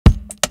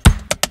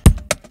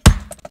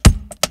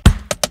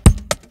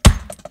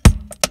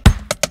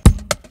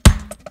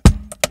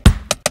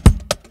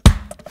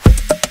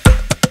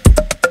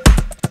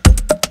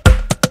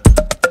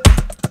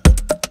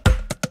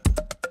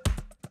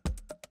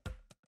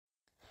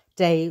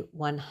Day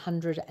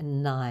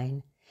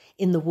 109.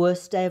 In the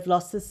worst day of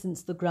losses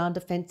since the ground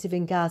offensive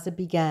in Gaza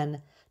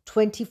began,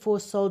 24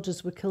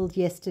 soldiers were killed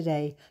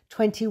yesterday,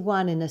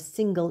 21 in a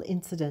single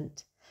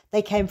incident.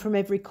 They came from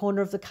every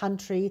corner of the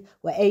country,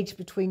 were aged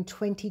between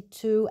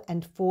 22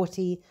 and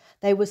 40.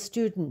 They were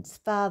students,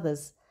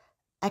 fathers,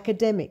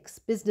 academics,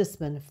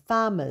 businessmen,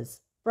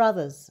 farmers,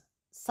 brothers,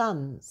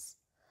 sons.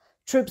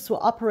 Troops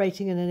were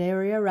operating in an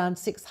area around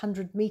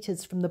 600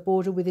 meters from the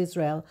border with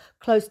Israel,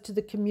 close to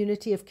the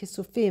community of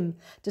Kisufim,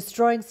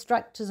 destroying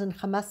structures and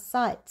Hamas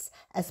sites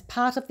as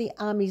part of the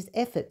army's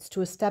efforts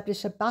to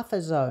establish a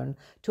buffer zone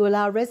to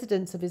allow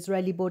residents of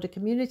Israeli border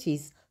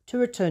communities to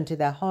return to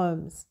their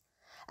homes.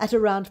 At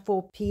around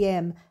 4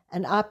 p.m.,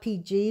 an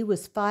RPG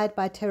was fired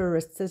by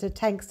terrorists at a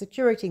tank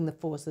securing the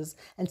forces,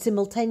 and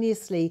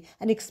simultaneously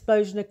an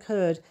explosion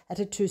occurred at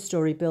a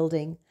two-story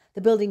building. The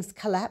buildings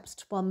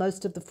collapsed while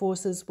most of the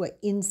forces were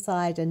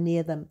inside and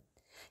near them.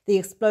 The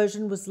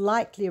explosion was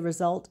likely a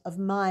result of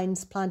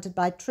mines planted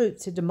by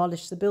troops who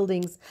demolished the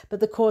buildings, but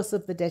the cause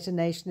of the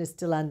detonation is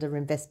still under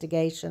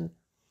investigation.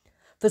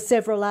 For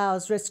several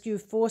hours, rescue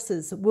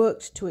forces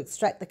worked to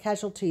extract the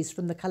casualties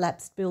from the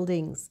collapsed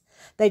buildings.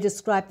 They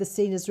described the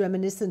scene as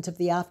reminiscent of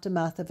the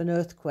aftermath of an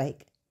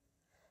earthquake.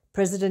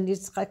 President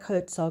Yitzhak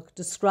Herzog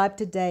described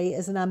today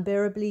as an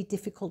unbearably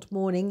difficult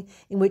morning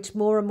in which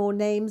more and more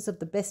names of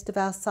the best of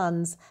our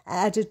sons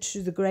are added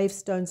to the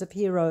gravestones of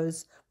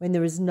heroes. When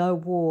there is no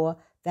war,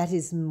 that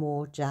is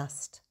more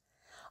just.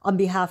 On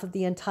behalf of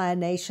the entire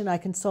nation, I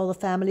console the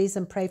families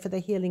and pray for the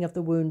healing of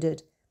the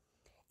wounded.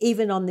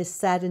 Even on this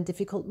sad and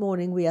difficult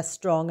morning, we are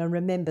strong and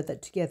remember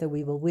that together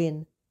we will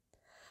win.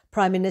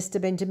 Prime Minister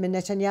Benjamin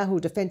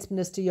Netanyahu, Defence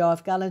Minister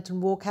Yoav Gallant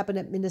and War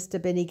Cabinet Minister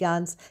Benny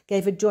Gantz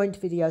gave a joint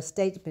video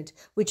statement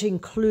which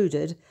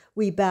included,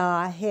 "We bow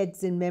our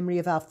heads in memory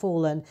of our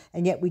fallen,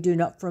 and yet we do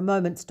not for a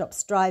moment stop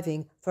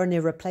striving for an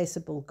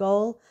irreplaceable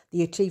goal,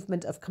 the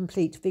achievement of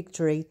complete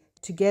victory.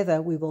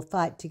 Together we will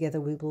fight, together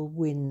we will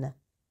win."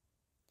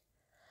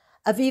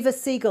 Aviva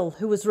Siegel,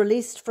 who was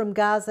released from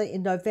Gaza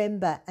in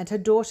November, and her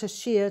daughter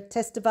Shir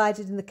testified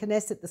in the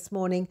Knesset this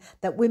morning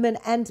that women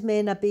and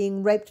men are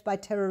being raped by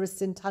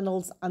terrorists in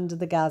tunnels under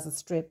the Gaza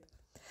Strip.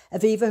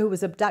 Aviva, who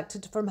was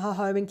abducted from her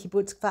home in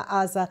Kibbutz Kfar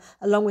Aza,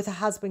 along with her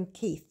husband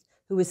Keith,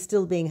 who is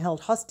still being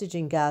held hostage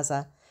in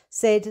Gaza,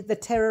 said the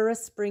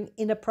terrorists bring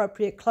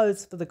inappropriate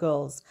clothes for the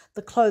girls,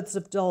 the clothes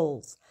of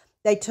dolls.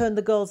 They turn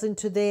the girls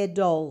into their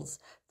dolls,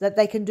 that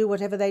they can do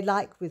whatever they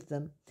like with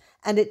them.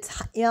 And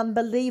it's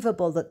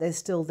unbelievable that they're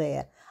still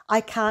there.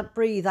 I can't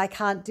breathe. I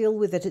can't deal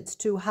with it. It's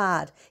too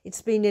hard.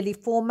 It's been nearly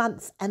 4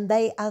 months and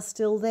they are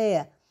still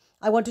there.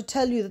 I want to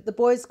tell you that the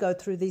boys go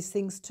through these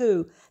things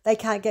too. They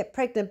can't get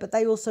pregnant, but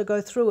they also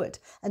go through it.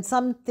 And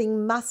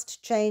something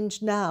must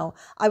change now.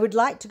 I would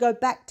like to go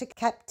back to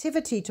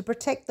captivity to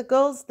protect the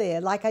girls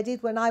there, like I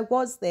did when I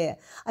was there.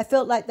 I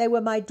felt like they were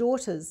my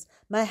daughters.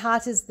 My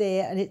heart is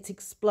there and it's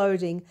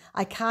exploding.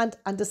 I can't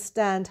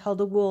understand how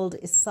the world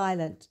is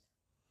silent.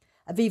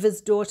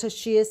 Aviva's daughter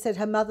Shir said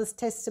her mother's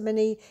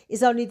testimony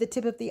is only the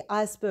tip of the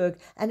iceberg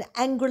and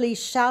angrily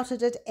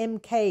shouted at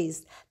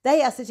MKs.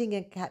 They are sitting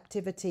in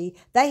captivity.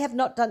 They have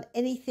not done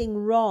anything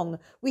wrong.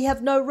 We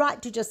have no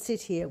right to just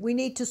sit here. We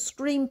need to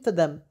scream for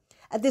them.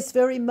 At this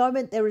very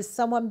moment, there is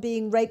someone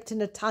being raped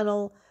in a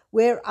tunnel.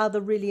 Where are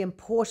the really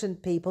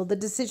important people, the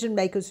decision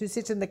makers who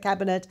sit in the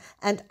cabinet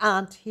and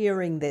aren't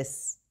hearing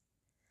this?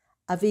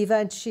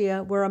 Aviva and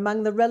Shir were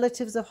among the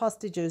relatives of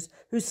hostages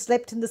who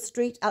slept in the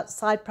street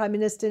outside Prime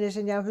Minister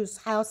Netanyahu's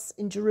house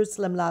in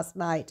Jerusalem last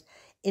night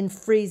in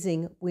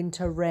freezing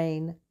winter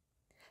rain.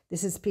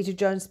 This is Peter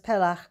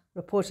Jones-Pellach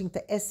reporting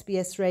for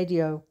SBS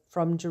Radio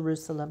from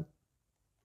Jerusalem.